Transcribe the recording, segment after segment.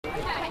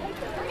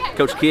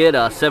Coach Kidd,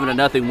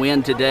 7-0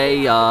 win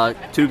today,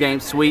 2-game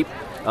sweep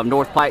of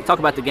North Pike. Talk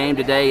about the game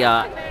today.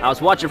 I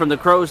was watching from the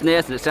crow's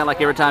nest, and it sounded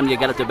like every time you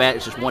got up to bat,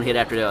 it's just one hit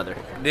after the other.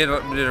 Did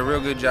a real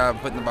good job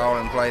putting the ball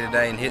in play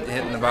today and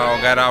hitting the ball.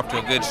 Got off to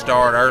a good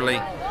start early.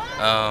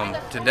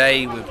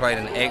 Today we played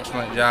an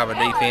excellent job of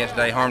defense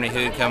today. Harmony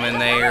Hood come in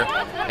there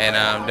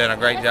and done a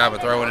great job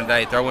of throwing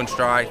today, throwing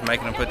strikes,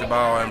 making them put the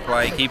ball in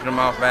play, keeping them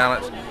off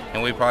balance,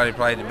 and we probably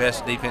played the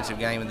best defensive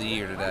game of the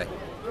year today.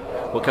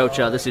 Well, Coach,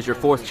 this is your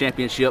 4th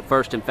championship,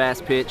 first in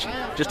fast pitch.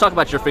 Just talk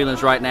about your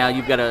feelings right now.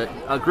 You've got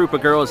a group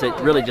of girls that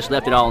really just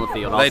left it all on the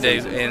field all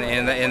season. They do,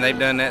 and they've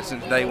done that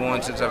since day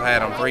one, since I've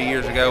had them 3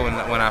 years ago.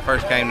 When I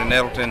first came to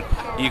Nettleton,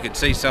 you could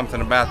see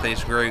something about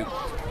this group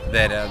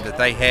that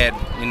they had,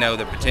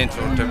 the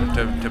potential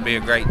to be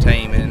a great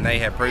team, and they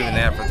have proven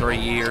that for 3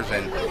 years.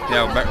 And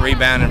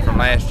rebounding from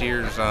last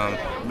year's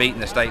beating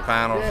the state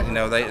finals,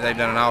 they've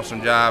done an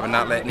awesome job and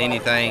not letting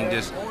anything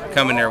just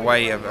come in their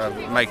way of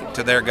making it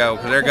to their goal.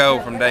 Because their goal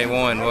from day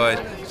one was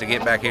to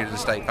get back here to the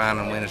state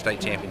final and win a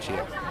state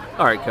championship.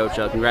 All right, Coach.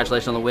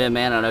 Congratulations on the win,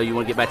 man. I know you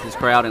want to get back to this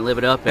crowd and live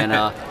it up. And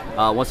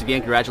once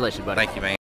again, congratulations, buddy. Thank you, man.